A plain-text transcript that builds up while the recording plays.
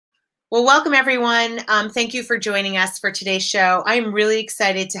Well, welcome everyone. Thank you for joining us for today's show. I'm really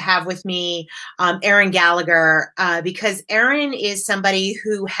excited to have with me Erin Gallagher because Erin is somebody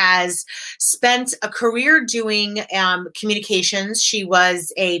who has spent a career doing communications. She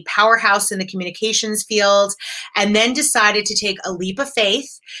was a powerhouse in the communications field and then decided to take a leap of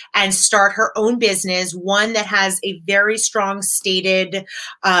faith and start her own business, one that has a very strong stated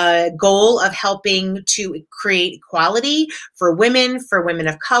goal of helping to create equality for women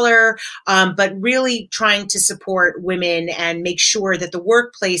of color, but really trying to support women and make sure that the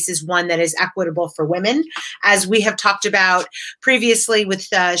workplace is one that is equitable for women. As we have talked about previously with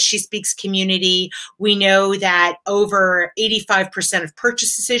She Speaks community, we know that over 85% of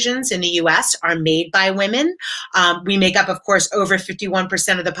purchase decisions in the US are made by women. We make up, of course, over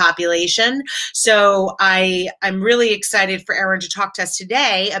 51% of the population. So I'm really excited for Erin to talk to us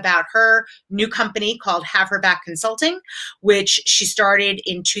today about her new company called Have Her Back Consulting, which she started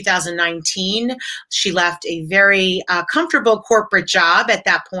in 2019. She left a very comfortable corporate job at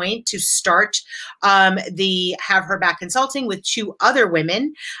that point to start the Have Her Back Consulting with two other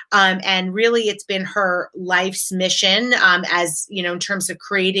women. And really, it's been her life's mission, as you know, in terms of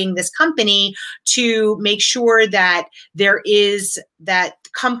creating this company to make sure that that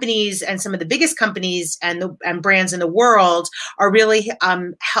companies and some of the biggest companies and brands in the world are really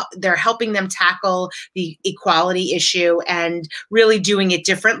they're helping them tackle the equality issue and really doing it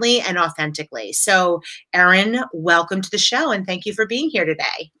differently and authentically. So Erin, welcome to the show and thank you for being here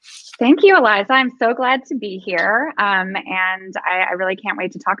today. Thank you, Eliza. I'm so glad to be here. And I really can't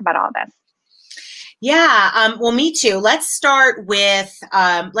wait to talk about all this. Yeah, well, me too. Let's start with,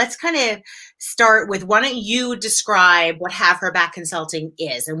 why don't you describe what Have Her Back Consulting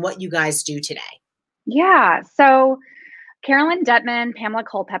is and what you guys do today? Yeah, so Carolyn Detman, Pamela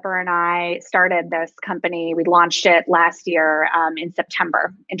Culpepper, and I started this company. We launched it last year in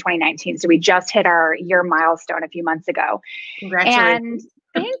September in 2019. So we just hit our year milestone a few months ago. Congratulations.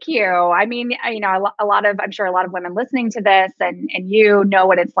 And thank you. I mean, I'm sure a lot of women listening to this and you know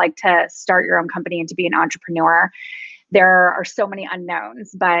what it's like to start your own company and to be an entrepreneur. There are so many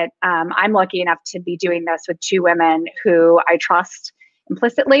unknowns, but I'm lucky enough to be doing this with two women who I trust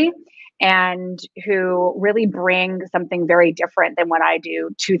implicitly and who really bring something very different than what I do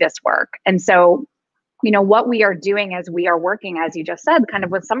to this work. And so, you know, what we are doing is we are working, as you just said, kind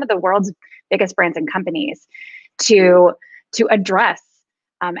of with some of the world's biggest brands and companies to address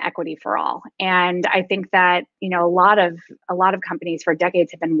equity for all. And I think that, you know, a lot of companies for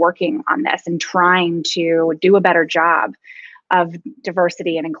decades have been working on this and trying to do a better job of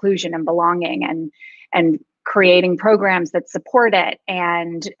diversity and inclusion and belonging and creating programs that support it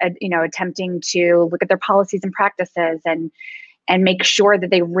and, attempting to look at their policies and practices and make sure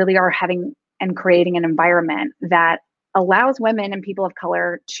that they really are having and creating an environment that allows women and people of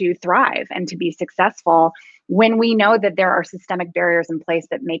color to thrive and to be successful when we know that there are systemic barriers in place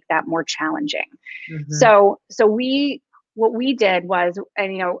that make that more challenging. Mm-hmm. So what we did was,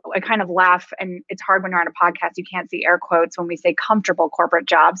 and I kind of laugh, and it's hard when you're on a podcast, you can't see air quotes when we say comfortable corporate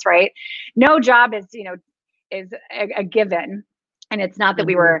jobs, right? No job is a given. And it's not that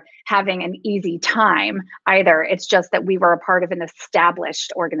we were having an easy time either. It's just that we were a part of an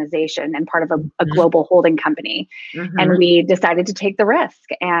established organization and part of a global holding company. Mm-hmm. And we decided to take the risk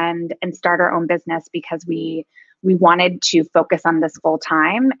and start our own business because we wanted to focus on this full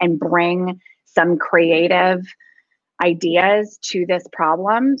time and bring some creative ideas to this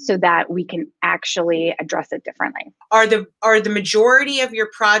problem so that we can actually address it differently. Are the majority of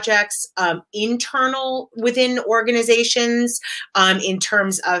your projects internal within organizations in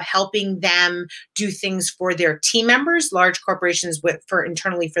terms of helping them do things for their team members, large corporations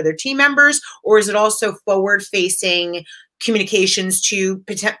internally for their team members, or is it also forward-facing communications to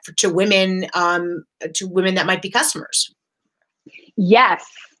women that might be customers? Yes.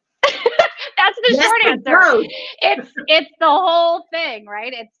 That's the short answer. It's the whole thing,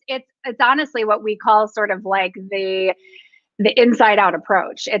 right? It's honestly what we call sort of like the inside out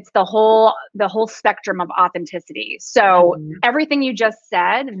approach. It's the whole spectrum of authenticity. So everything you just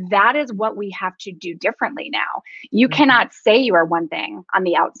said, that is what we have to do differently now. You cannot say you are one thing on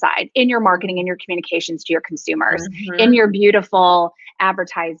the outside in your marketing, in your communications to your consumers, in your beautiful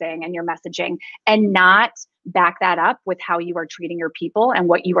advertising and your messaging, and not back that up with how you are treating your people and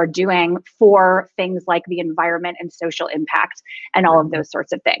what you are doing for things like the environment and social impact and all of those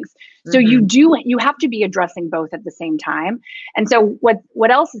sorts of things. So you have to be addressing both at the same time. And so what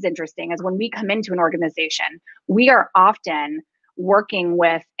else is interesting is when we come into an organization, we are often working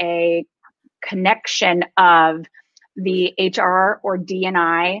with a connection of the HR or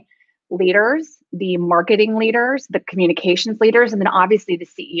D&I leaders, the marketing leaders, the communications leaders, and then obviously the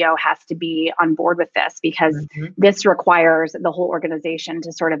CEO has to be on board with this because this requires the whole organization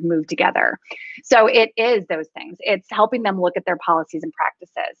to sort of move together. So it is those things. It's helping them look at their policies and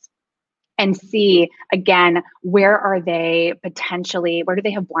practices and see, again, where are they potentially, where do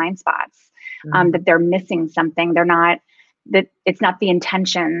they have blind spots, that they're missing something. They're not, that it's not the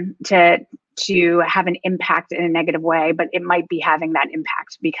intention to have an impact in a negative way, but it might be having that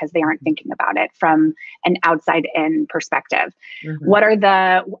impact because they aren't thinking about it from an outside in perspective.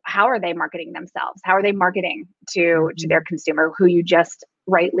 How are they marketing themselves? How are they marketing to their consumer, who you just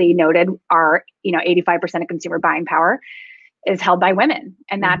rightly noted are, 85% of consumer buying power is held by women,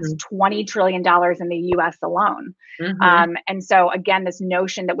 and that's $20 trillion in the US alone. And so again, this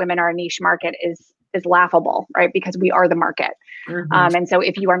notion that women are a niche market is laughable, right? Because we are the market. And so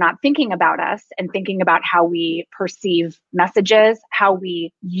if you are not thinking about us and thinking about how we perceive messages, how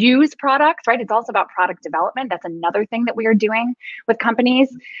we use products, right? It's also about product development. That's another thing that we are doing with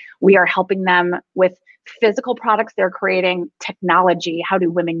companies. We are helping them with physical products they're creating, technology. How do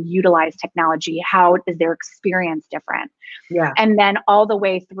women utilize technology? How is their experience different? Yeah. And then all the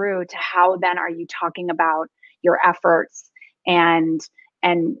way through to how then are you talking about your efforts and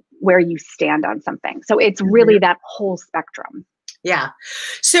where you stand on something. So it's really that whole spectrum. Yeah.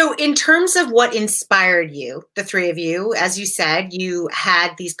 So in terms of what inspired you, the three of you, as you said, you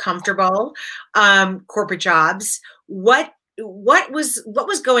had these comfortable corporate jobs. What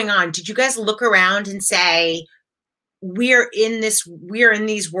was going on? Did you guys look around and say, we're in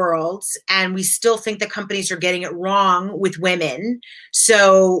these worlds and we still think the companies are getting it wrong with women,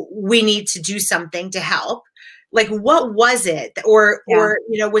 so we need to do something to help? Like, what was it? Or,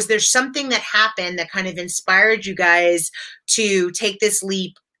 was there something that happened that kind of inspired you guys to take this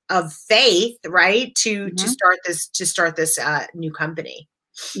leap of faith, right? To start this new company?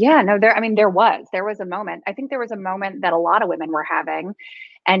 Yeah, no, there was a moment. I think there was a moment that a lot of women were having,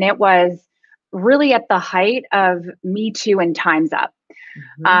 and it was really at the height of Me Too and Time's Up.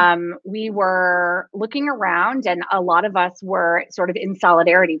 We were looking around, and a lot of us were sort of in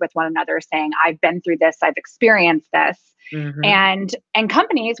solidarity with one another, saying, I've been through this, I've experienced this. And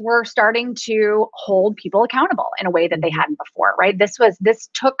companies were starting to hold people accountable in a way that they hadn't before, right? This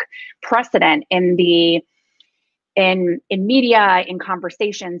took precedent in media, in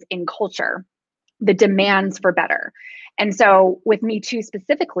conversations, in culture, the demands for better. And so with Me Too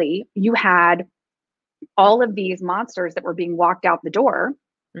specifically, you had all of these monsters that were being walked out the door.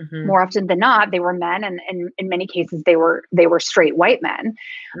 More often than not, they were men, and in many cases they were straight white men,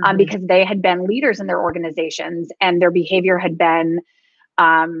 because they had been leaders in their organizations and their behavior had been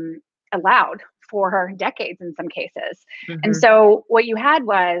allowed for decades in some cases. And so what you had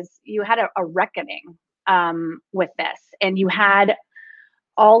was a reckoning with this, and you had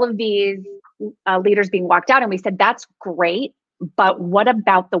all of these leaders being walked out, and we said, that's great, but what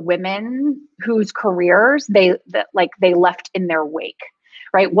about the women whose careers they left in their wake,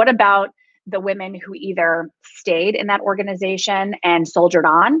 right? What about the women who either stayed in that organization and soldiered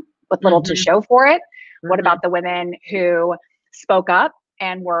on with little to show for it? What about the women who spoke up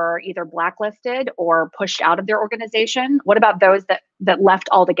and were either blacklisted or pushed out of their organization? What about those that left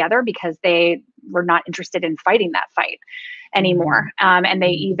altogether because they were not interested in fighting that fight anymore? And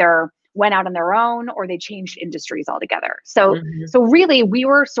they either went out on their own or they changed industries altogether. So really we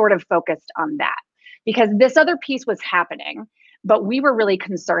were sort of focused on that because this other piece was happening, but we were really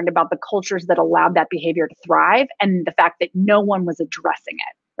concerned about the cultures that allowed that behavior to thrive and the fact that no one was addressing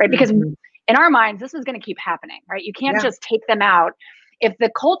it, right? Because in our minds, this was going to keep happening, right? You can't just take them out if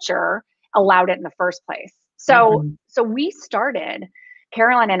the culture allowed it in the first place. So we started,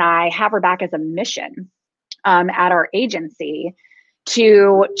 Carolyn and I have her back as a mission at our agency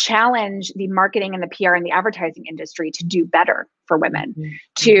to challenge the marketing and the PR and the advertising industry to do better for women,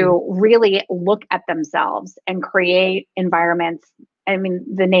 to really look at themselves and create environments. I mean,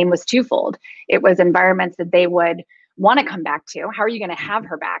 the name was twofold. It was environments that they would want to come back to. How are you going to have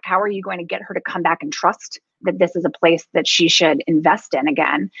her back? How are you going to get her to come back and trust that this is a place that she should invest in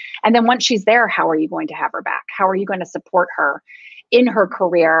again? And then once she's there, how are you going to have her back? How are you going to support her in her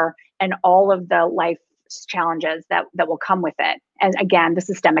career and all of the life challenges that will come with it? And again, the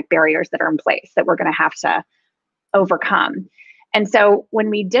systemic barriers that are in place that we're going to have to overcome. And so when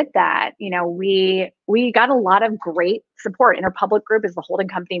we did that, we got a lot of great support. Interpublic Group is the holding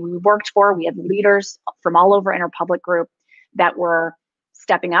company we worked for. We had leaders from all over Interpublic Group that were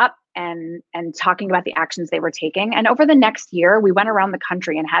stepping up and talking about the actions they were taking. And over the next year, we went around the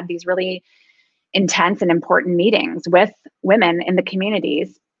country and had these really intense and important meetings with women in the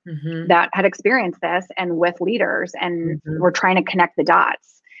communities that had experienced this and with leaders, and we're trying to connect the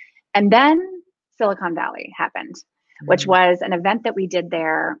dots. And then Silicon Valley happened, which was an event that we did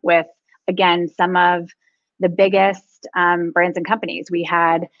there with, again, some of the biggest brands and companies. We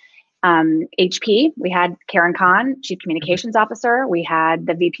had HP, we had Karen Khan, Chief Communications Officer. We had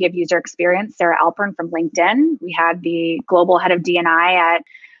the VP of User Experience, Sarah Alpern from LinkedIn. We had the Global Head of D&I at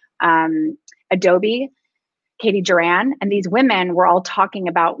Adobe, Katie Duran. And these women were all talking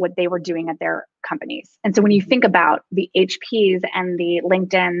about what they were doing at their companies. And so when you think about the HPs and the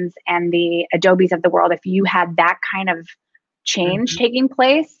LinkedIns and the Adobes of the world, if you had that kind of change taking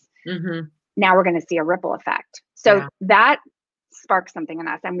place, now we're going to see a ripple effect. So that sparked something in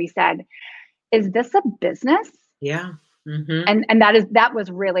us. And we said, is this a business? Yeah. And that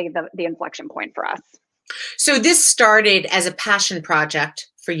was really the inflection point for us. So this started as a passion project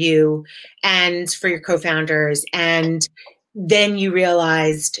for you and for your co-founders. And then you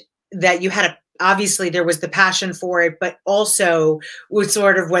realized that you had obviously there was the passion for it, but also was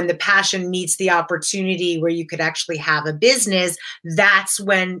sort of when the passion meets the opportunity where you could actually have a business, that's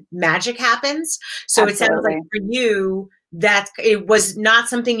when magic happens. So Absolutely. It sounds like for you, that it was not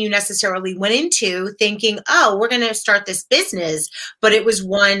something you necessarily went into thinking, oh, we're going to start this business, but it was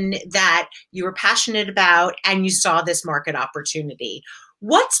one that you were passionate about and you saw this market opportunity.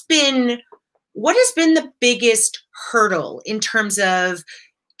 What has been the biggest hurdle in terms of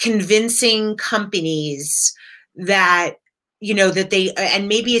convincing companies that, you know, that they, and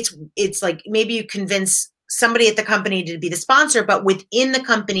maybe it's like, maybe you convince somebody at the company to be the sponsor, but within the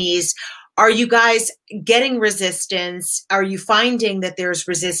companies, are you guys getting resistance? Are you finding that there's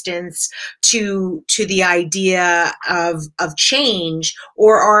resistance to the idea of change,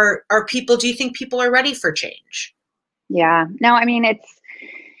 or are people, do you think people are ready for change? Yeah, no, I mean,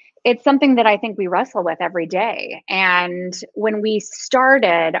 it's something that I think we wrestle with every day. And when we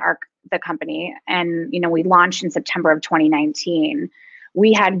started the company, and you know, we launched in September of 2019,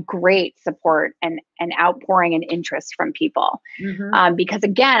 we had great support and outpouring and interest from people. Because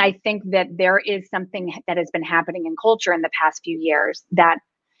again, I think that there is something that has been happening in culture in the past few years that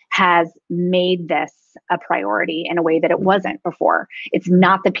has made this a priority in a way that it wasn't before. It's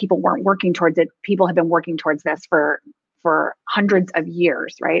not that people weren't working towards it. People have been working towards this for hundreds of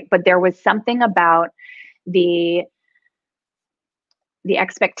years, right? But there was something about the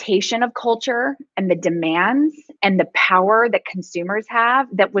expectation of culture and the demands and the power that consumers have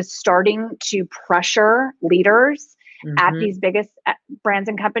that was starting to pressure leaders at these biggest brands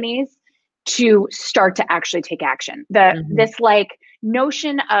and companies to start to actually take action. This like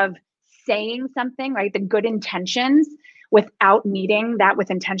notion of saying something, right? The good intentions without meeting that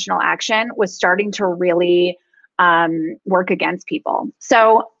with intentional action was starting to really work against people.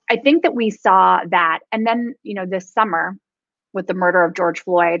 So I think that we saw that. And then, you know, this summer with the murder of George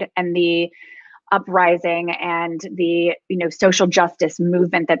Floyd and the uprising and the, you know, social justice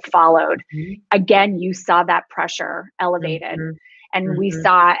movement that followed, again, you saw that pressure elevated. And we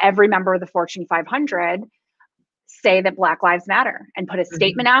saw every member of the Fortune 500 say that Black Lives Matter and put a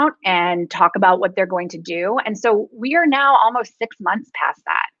statement out and talk about what they're going to do. And so we are now almost 6 months past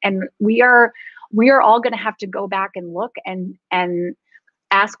that. And we are all going to have to go back and look and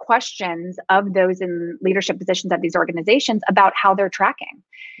ask questions of those in leadership positions at these organizations about how they're tracking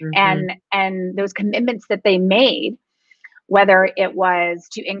and those commitments that they made, whether it was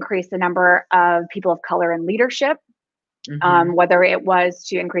to increase the number of people of color in leadership, whether it was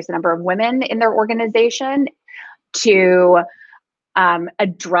to increase the number of women in their organization, to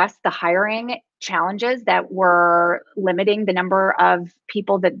address the hiring challenges that were limiting the number of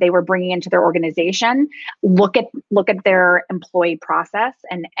people that they were bringing into their organization, look at their employee process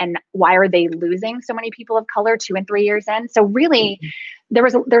and why are they losing so many people of color 2 and 3 years in. So really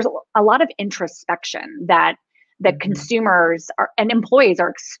there's a lot of introspection that consumers and employees are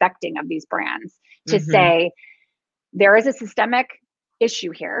expecting of these brands to say, there is a systemic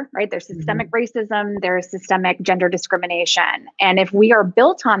issue here, right? There's systemic racism, there's systemic gender discrimination. And if we are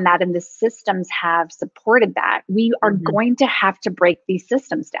built on that and the systems have supported that, we are going to have to break these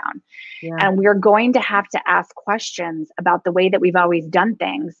systems down. And we are going to have to ask questions about the way that we've always done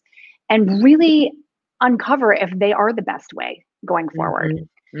things and really uncover if they are the best way going forward.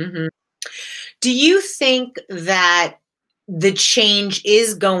 Do you think that the change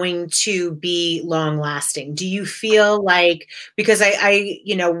is going to be long lasting? Do you feel like, because I,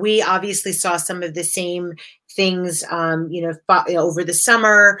 you know, we obviously saw some of the same things, over the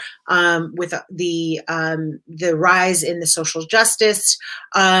summer, with the rise in the social justice,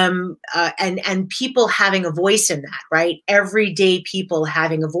 and people having a voice in that, right? Everyday people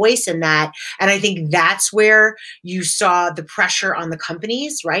having a voice in that. And I think that's where you saw the pressure on the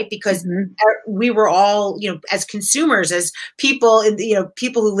companies, right? Because we were all, as consumers, as people,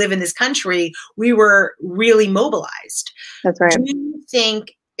 people who live in this country, we were really mobilized. That's right. Do you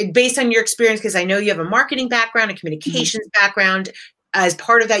think, based on your experience, because I know you have a marketing background, a communications background, as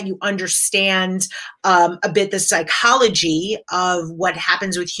part of that, you understand a bit the psychology of what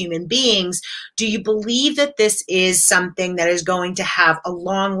happens with human beings. Do you believe that this is something that is going to have a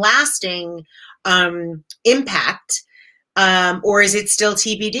long-lasting impact, or is it still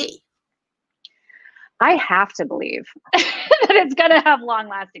TBD? I have to believe that it's going to have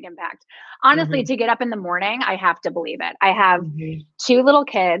long-lasting impact. Honestly, to get up in the morning, I have to believe it. I have 2 little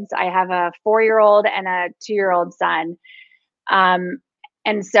kids. I have a 4-year-old and a 2-year-old son. And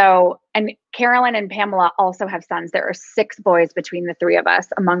Carolyn and Pamela also have sons. There are 6 boys between the 3 of us,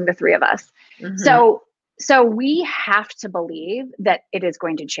 among the 3 of us. So we have to believe that it is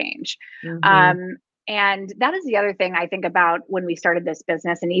going to change. And that is the other thing I think about when we started this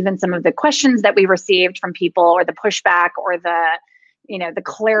business, and even some of the questions that we received from people, or the pushback, or the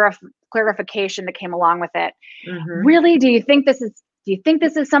clarification that came along with it. Really, do you think this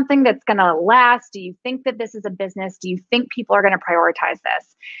is something that's going to last? Do you think that this is a business? Do you think people are going to prioritize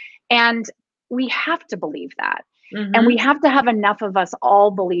this? And we have to believe that. And we have to have enough of us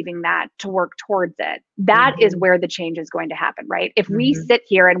all believing that to work towards it. That is where the change is going to happen, right? If we sit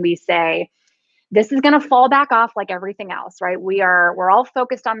here and we say, this is going to fall back off like everything else, right? We're all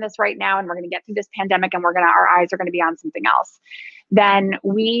focused on this right now, and we're going to get through this pandemic, and our eyes are going to be on something else. Then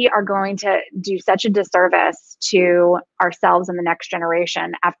we are going to do such a disservice to ourselves and the next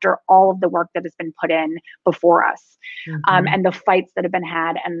generation after all of the work that has been put in before us, and the fights that have been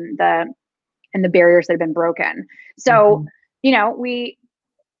had, and the barriers that have been broken. So, we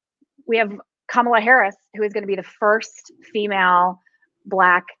have Kamala Harris, who is going to be the first female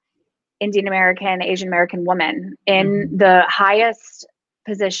Black, Indian American, Asian American woman in the highest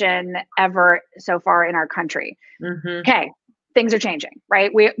position ever so far in our country. Okay, things are changing,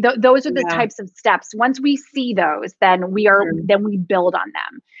 right? Those are the types of steps. Once we see those, then we build on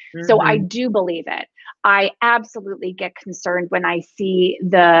them. So I do believe it. I absolutely get concerned when I see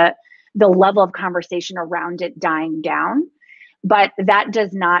the level of conversation around it dying down, but that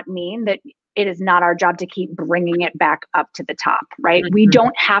does not mean that it is not our job to keep bringing it back up to the top, right? We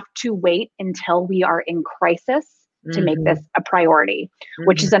don't have to wait until we are in crisis to make this a priority,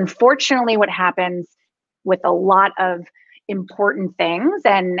 which is unfortunately what happens with a lot of important things,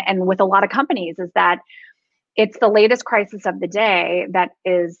 and with a lot of companies, is that it's the latest crisis of the day that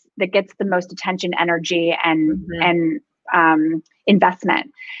gets the most attention, energy, and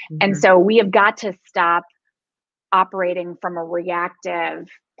investment. And so we have got to stop operating from a reactive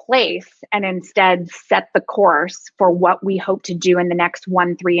place and instead set the course for what we hope to do in the next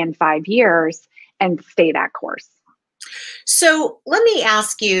 1, 3, and 5 years, and stay that course. So let me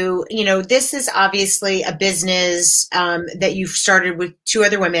ask you, this is obviously a business that you've started with 2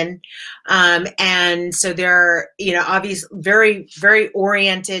 other women. And so they're, obviously very, very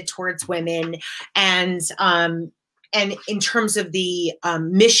oriented towards women. And in terms of the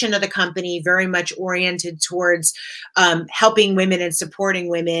mission of the company, very much oriented towards helping women and supporting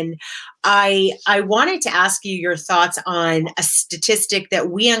women. I wanted to ask you your thoughts on a statistic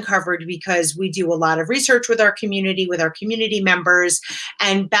that we uncovered, because we do a lot of research with our community members.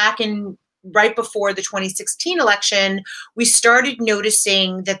 And right before the 2016 election, we started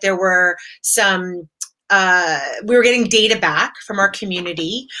noticing that there were some we were getting data back from our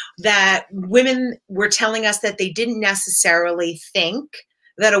community that women were telling us that they didn't necessarily think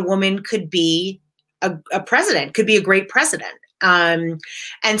that a woman could be a president, could be a great president. And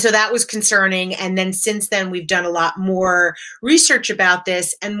so that was concerning. And then since then, we've done a lot more research about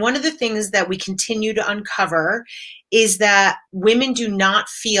this. And one of the things that we continue to uncover is that women do not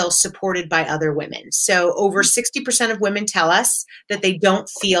feel supported by other women. So over 60% of women tell us that they don't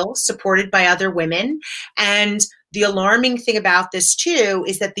feel supported by other women. And the alarming thing about this too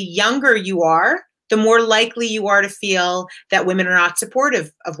is that the younger you are, the more likely you are to feel that women are not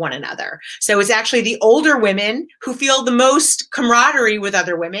supportive of one another. So it's actually the older women who feel the most camaraderie with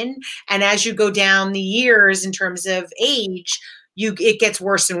other women. And as you go down the years in terms of age, it gets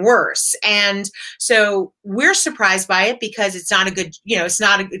worse and worse. And so we're surprised by it, because it's not a good, it's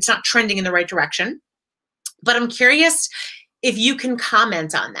not trending in the right direction. But I'm curious if you can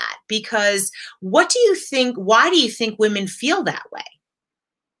comment on that, because why do you think women feel that way?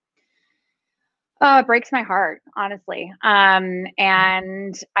 It breaks my heart, honestly.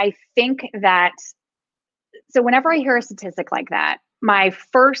 And I think that, so whenever I hear a statistic like that, my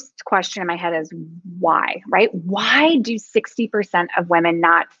first question in my head is why, right? Why do 60% of women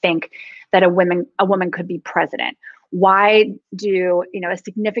not think that a woman could be president? Why do, a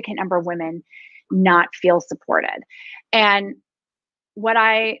significant number of women not feel supported? And what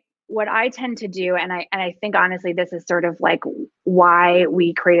I tend to do, and I think honestly this is sort of like why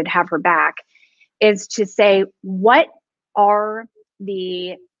we created Have Her Back, is to say, what are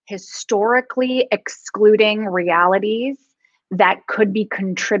the historically excluding realities that could be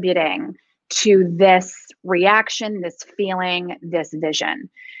contributing to this reaction, this feeling, this vision?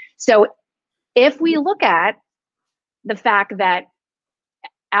 So if we look at the fact that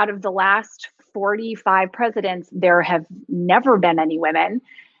out of the last 45 presidents, there have never been any women,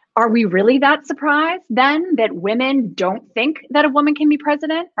 are we really that surprised then that women don't think that a woman can be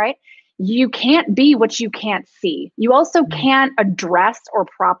president, right? You can't be what you can't see. You also can't address or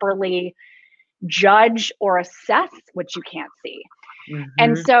properly judge or assess what you can't see.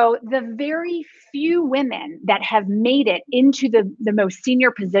 And so the very few women that have made it into the most senior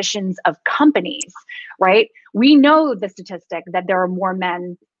positions of companies, right? We know the statistic that there are more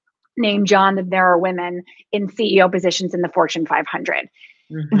men named John than there are women in CEO positions in the Fortune 500.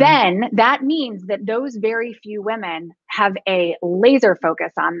 Then that means that those very few women have a laser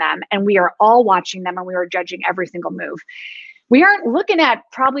focus on them, and we are all watching them and we are judging every single move. We aren't looking at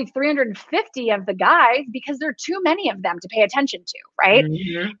probably 350 of the guys because there are too many of them to pay attention to, right?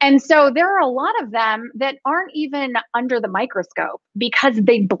 And so there are a lot of them that aren't even under the microscope because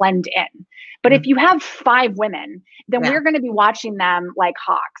they blend in. But if you have 5 women, then we're going to be watching them like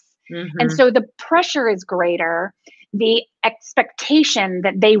hawks. And so the pressure is greater. The expectation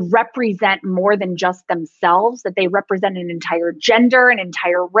that they represent more than just themselves, that they represent an entire gender, an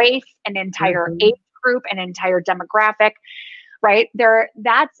entire race, an entire age group, an entire demographic, right?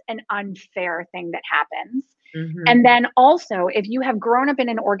 That's an unfair thing that happens. And then also, if you have grown up in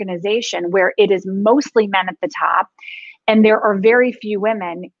an organization where it is mostly men at the top and there are very few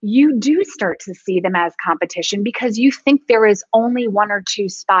women, you do start to see them as competition because you think there is only 1 or 2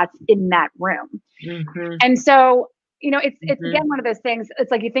 spots in that room. And so, it's again, one of those things. It's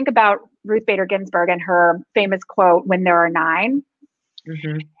like you think about Ruth Bader Ginsburg and her famous quote, "When there are 9."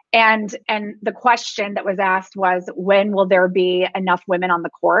 And the question that was asked was, when will there be enough women on the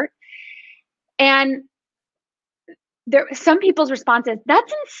court? And some people's response is,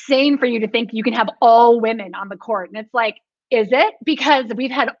 that's insane for you to think you can have all women on the court. And it's like, is it? Because we've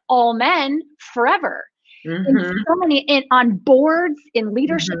had all men forever. In so many, on boards, in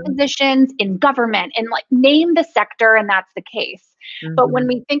leadership positions, in government, and like name the sector, and that's the case. But when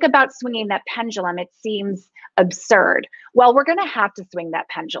we think about swinging that pendulum, it seems absurd. Well, we're going to have to swing that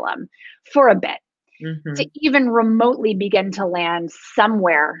pendulum for a bit to even remotely begin to land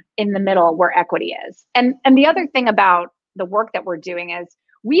somewhere in the middle where equity is. And the other thing about the work that we're doing is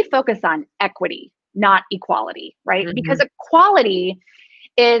we focus on equity, not equality, right? Because equality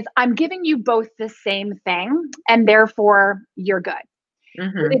is, I'm giving you both the same thing and therefore you're good.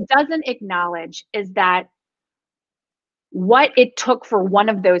 What it doesn't acknowledge is that what it took for one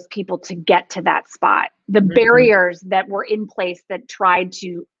of those people to get to that spot, the barriers that were in place that tried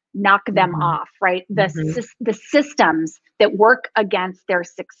to knock them off, right? The systems that work against their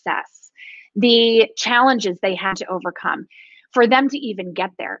success, the challenges they had to overcome for them to even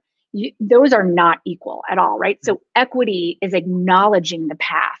get there. Those are not equal at all, right? So equity is acknowledging the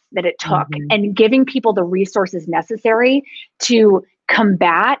path that it took and giving people the resources necessary to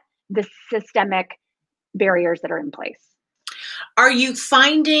combat the systemic barriers that are in place. Are you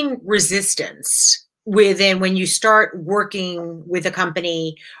finding resistance when you start working with a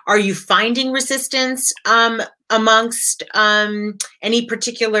company? Are you finding resistance amongst any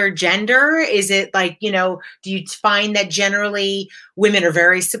particular gender? Is it like, do you find that generally women are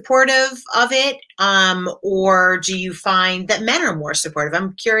very supportive of it? Or do you find that men are more supportive?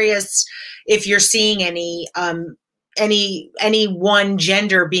 I'm curious if you're seeing any one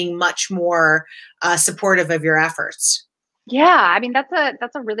gender being much more supportive of your efforts. Yeah, I mean,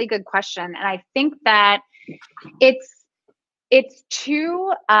 that's a really good question. And I think that it's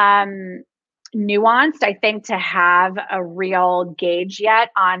too nuanced, I think, to have a real gauge yet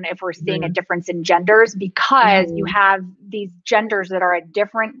on if we're seeing a difference in genders, because you have these genders that are at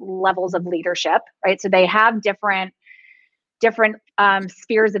different levels of leadership, right? So they have different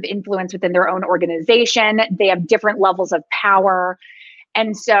spheres of influence within their own organization. They have different levels of power.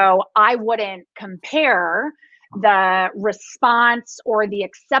 And so I wouldn't compare the response or the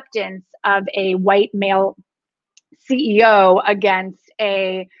acceptance of a white male CEO against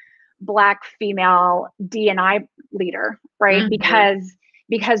a Black female D&I leader, right? Mm-hmm.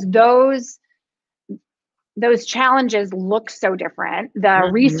 Because those challenges look so different. The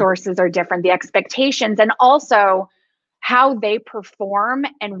Mm-hmm. resources are different, the expectations, and also how they perform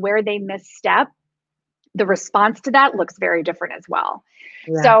and where they misstep, the response to that looks very different as well.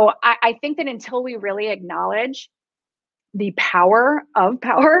 Yeah. So I think that until we really acknowledge the power of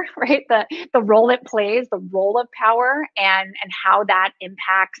power, right? The role it plays, the role of power, and how that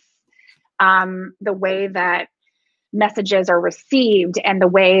impacts the way that messages are received and the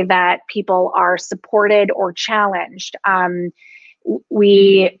way that people are supported or challenged.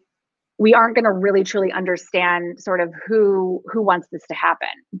 We aren't going to really truly understand sort of who wants this to happen.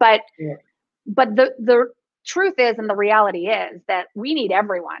 But Yeah. the truth is, and the reality is, that we need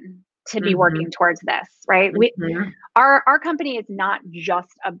everyone to be Mm-hmm. working towards this, right? Mm-hmm. Our company is not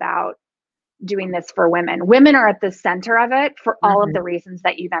just about doing this for women. Women are at the center of it for all of Mm-hmm. the reasons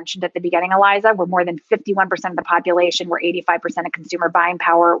that you mentioned at the beginning, Eliza. We're more than 51% of the population. We're 85% of consumer buying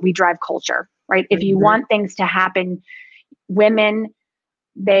power. We drive culture, right? If you Mm-hmm. want things to happen, women,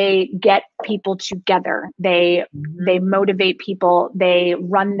 they get people together. They Mm-hmm. motivate people. They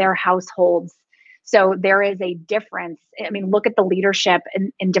run their households. So there is a difference. I mean, look at the leadership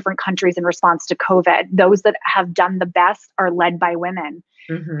in different countries in response to COVID. Those that have done the best are led by women.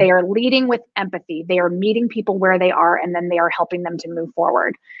 Mm-hmm. They are leading with empathy. They are meeting people where they are, and then they are helping them to move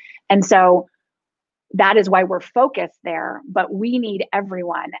forward. And so that is why we're focused there. But we need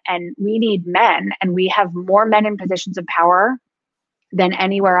everyone, and we need men, and we have more men in positions of power than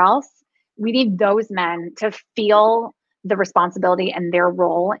anywhere else. We need those men to feel the responsibility and their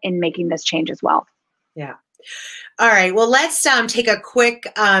role in making this change as well. Yeah. All right. Well, let's take a quick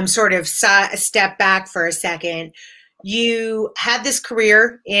sort of step back for a second. You had this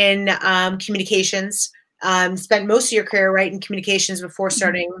career in communications, spent most of your career right in communications before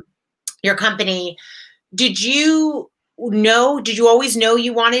starting your company. Did you always know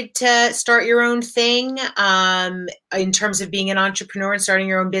you wanted to start your own thing in terms of being an entrepreneur and starting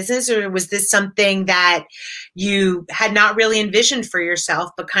your own business? Or was this something that you had not really envisioned for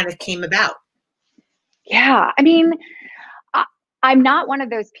yourself, but kind of came about? Yeah. I mean, I'm not one of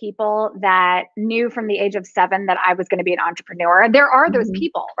those people that knew from the age of 7 that I was going to be an entrepreneur. There are those Mhm.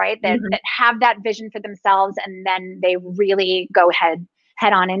 people, right, that Mhm. that have that vision for themselves and then they really go head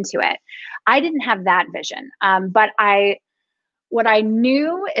on into it. I didn't have that vision, but what I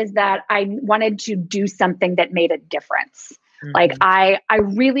knew is that I wanted to do something that made a difference. Like Mhm. I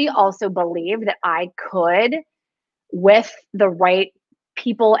really also believe that I could, with the right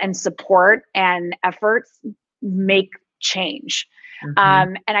people and support and efforts, make change.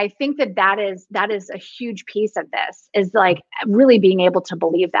 Mhm. And I think that is a huge piece of this, is like really being able to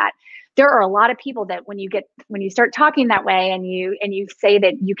believe that. There are a lot of people that when you start talking that way and you say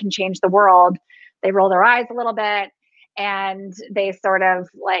that you can change the world, they roll their eyes a little bit and they sort of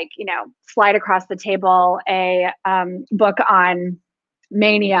like, slide across the table a book on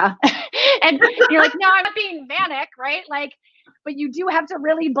mania. And you're like, no, I'm not being manic, right? Like, but you do have to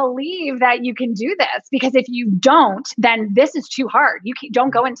really believe that you can do this, because if you don't, then this is too hard.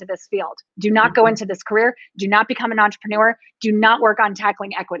 Don't go into this field. Do not go Mhm. into this career. Do not become an entrepreneur. Do not work on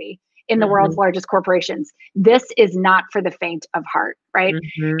tackling equity in the world's Mhm. largest corporations. This is not for the faint of heart, right?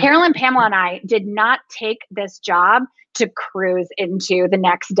 Mhm. Carolyn, Pamela, and I did not take this job to cruise into the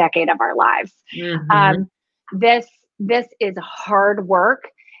next decade of our lives. Mhm. Um, this this is hard work,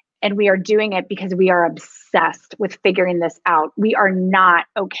 and we are doing it because we are obsessed with figuring this out. We are not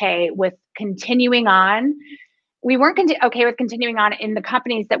okay with continuing on. We weren't okay with continuing on in the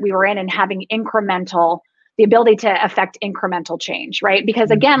companies that we were in and having the ability to affect incremental change, right?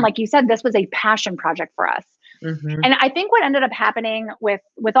 Because again, Mhm. like you said, this was a passion project for us. Mhm. And I think what ended up happening with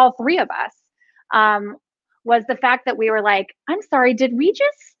all three of us um, was the fact that we were like, I'm sorry, did we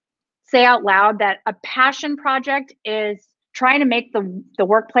just say out loud that a passion project is trying to make the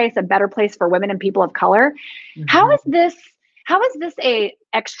workplace a better place for women and people of color? How is Mhm. this how is this a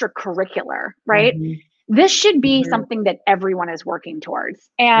extracurricular, right? Mhm. This should be Mhm. something that everyone is working towards.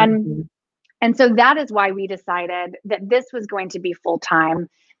 Mhm. And so that is why we decided that this was going to be full time.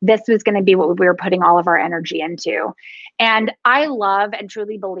 This was going to be what we were putting all of our energy into. And I love and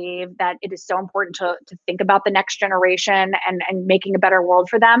truly believe that it is so important to think about the next generation and making a better world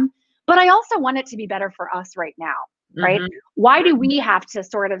for them. But I also want it to be better for us right now, right? Mhm. Why do we have to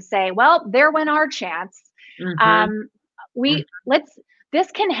sort of say, well, there went our chance? Mhm. Um, this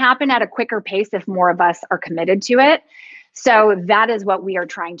can happen at a quicker pace if more of us are committed to it. So that is what we are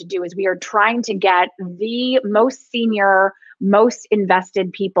trying to do, is we are trying to get the most senior, most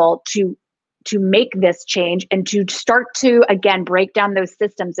invested people to to make this change and to start to, again, break down those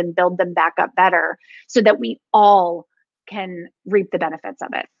systems and build them back up better so that we all can reap the benefits of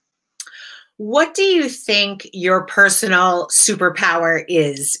it. What do you think your personal superpower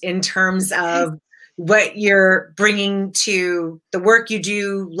is in terms of what you're bringing to the work you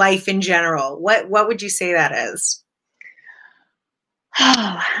do, life in general? What would you say that is?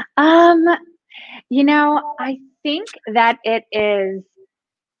 You know, I think that it is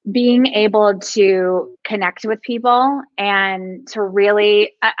being able to connect with people and to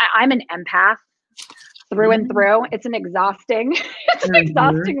really, I'm an empath through and through. It's an exhausting, it's an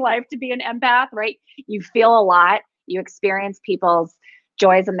exhausting life to be an empath, right? You feel a lot, you experience people's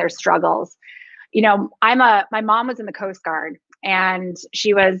joys and their struggles. You know, my mom was in the Coast Guard, and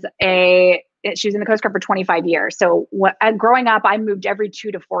she was in the Coast Guard for 25 years. So growing up, I moved every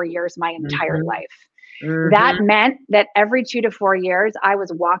 2 to 4 years my entire life. That meant that every 2 to 4 years, I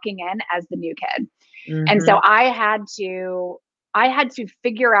was walking in as the new kid. And so I had to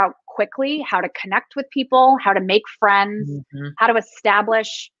figure out quickly how to connect with people, how to make friends, how to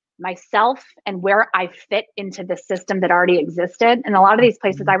establish myself and where I fit into the system that already existed. And a lot of these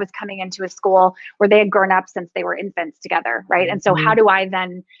places, I was coming into a school where they had grown up since they were infants together, right? And so how do I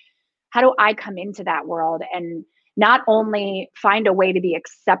come into that world and not only find a way to be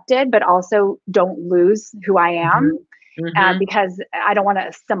accepted, but also don't lose who I am, because I don't want to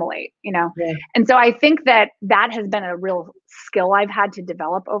assimilate, you know? Yeah. And so I think that has been a real skill I've had to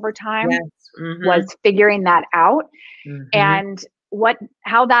develop over time, was figuring that out. And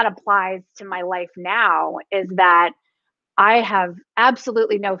how that applies to my life now is that I have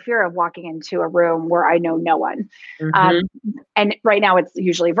absolutely no fear of walking into a room where I know no one. And right now it's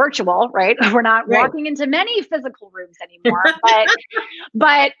usually virtual, right? We're not walking into many physical rooms anymore,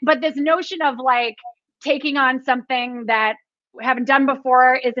 but this notion of like taking on something that we haven't done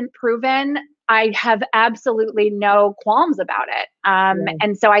before, isn't proven, I have absolutely no qualms about it.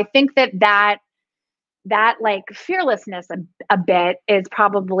 And so I think that like fearlessness a bit is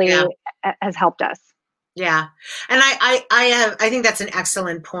probably has helped us. Yeah. And I think that's an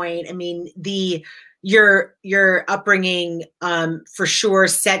excellent point. I mean, your upbringing for sure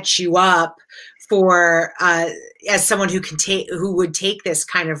sets you up for as someone who would take this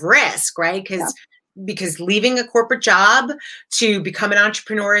kind of risk, right? Because leaving a corporate job to become an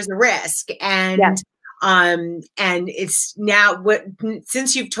entrepreneur is a risk. And it's now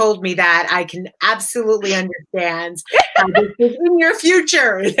since you've told me that, I can absolutely understand how this is in your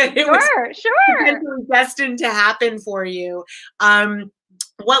future. That it was destined to happen for you.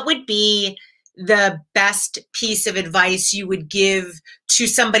 What would be the best piece of advice you would give to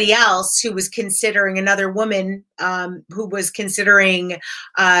somebody else who was considering, another woman who was considering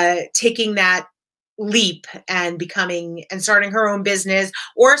taking that leap and starting her own business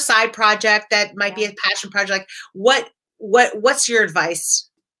or a side project that might be a passion project? What's your advice?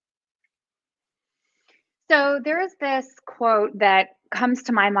 So there is this quote that comes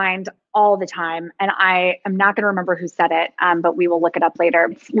to my mind all the time, and I am not going to remember who said it, but we will look it up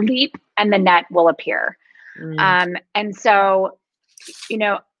later. Leap and the net will appear. And so, you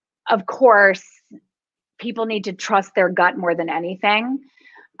know, of course, people need to trust their gut more than anything.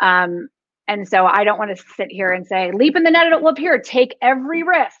 And so I don't want to sit here and say, leap in the net, it will appear, take every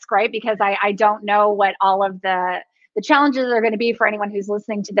risk, right? Because I don't know what all of the challenges are going to be for anyone who's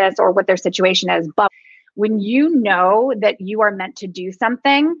listening to this or what their situation is. But when you know that you are meant to do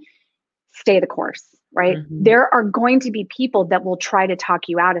something, stay the course, right? There are going to be people that will try to talk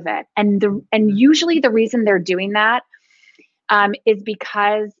you out of it. And usually the reason they're doing that is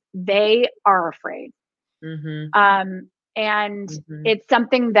because they are afraid. And it's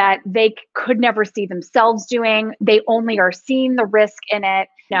something that they could never see themselves doing. They only are seeing the risk in it.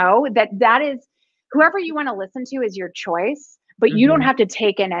 Know that is, whoever you want to listen to is your choice, but you don't have to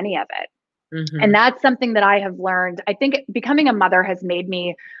take in any of it. And that's something that I have learned. I think becoming a mother has made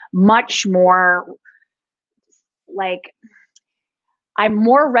me much more like, I'm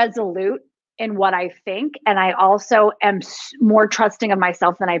more resolute in what I think. And I also am more trusting of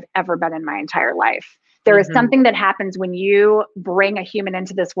myself than I've ever been in my entire life. There is something that happens when you bring a human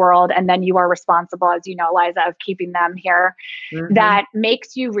into this world, and then you are responsible, as you know, Liza, of keeping them here, that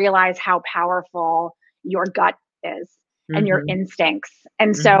makes you realize how powerful your gut is and your instincts.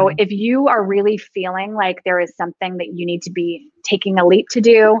 And so if you are really feeling like there is something that you need to be taking a leap to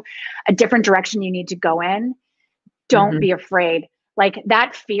do, a different direction you need to go in, don't be afraid. Like,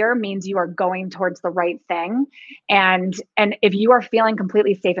 that fear means you are going towards the right thing. And if you are feeling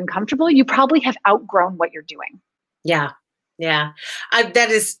completely safe and comfortable, you probably have outgrown what you're doing. Yeah. Yeah,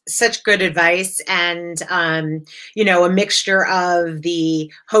 that is such good advice. And, a mixture of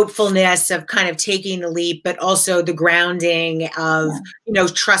the hopefulness of kind of taking the leap, but also the grounding of, Yeah.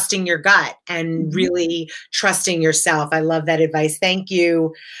 trusting your gut and Mhm. really trusting yourself. I love that advice. Thank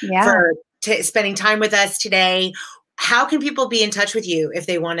you Yeah. for spending time with us today. How can people be in touch with you if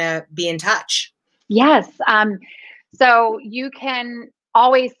they want to be in touch? Yes. So you can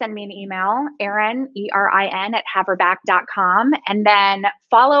always send me an email, Erin, Erin at haveherback.com. And then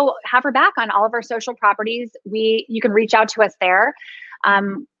follow Have Her Back on all of our social properties. You can reach out to us there.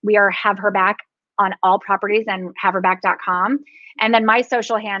 We are Have Her Back on all properties and haveherback.com. And then my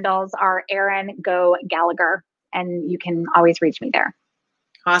social handles are Erin Go Gallagher. And you can always reach me there.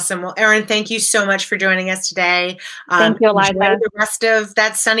 Awesome. Well, Erin, thank you so much for joining us today. Thank you, Enjoy Eliza. the rest of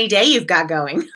that sunny day you've got going.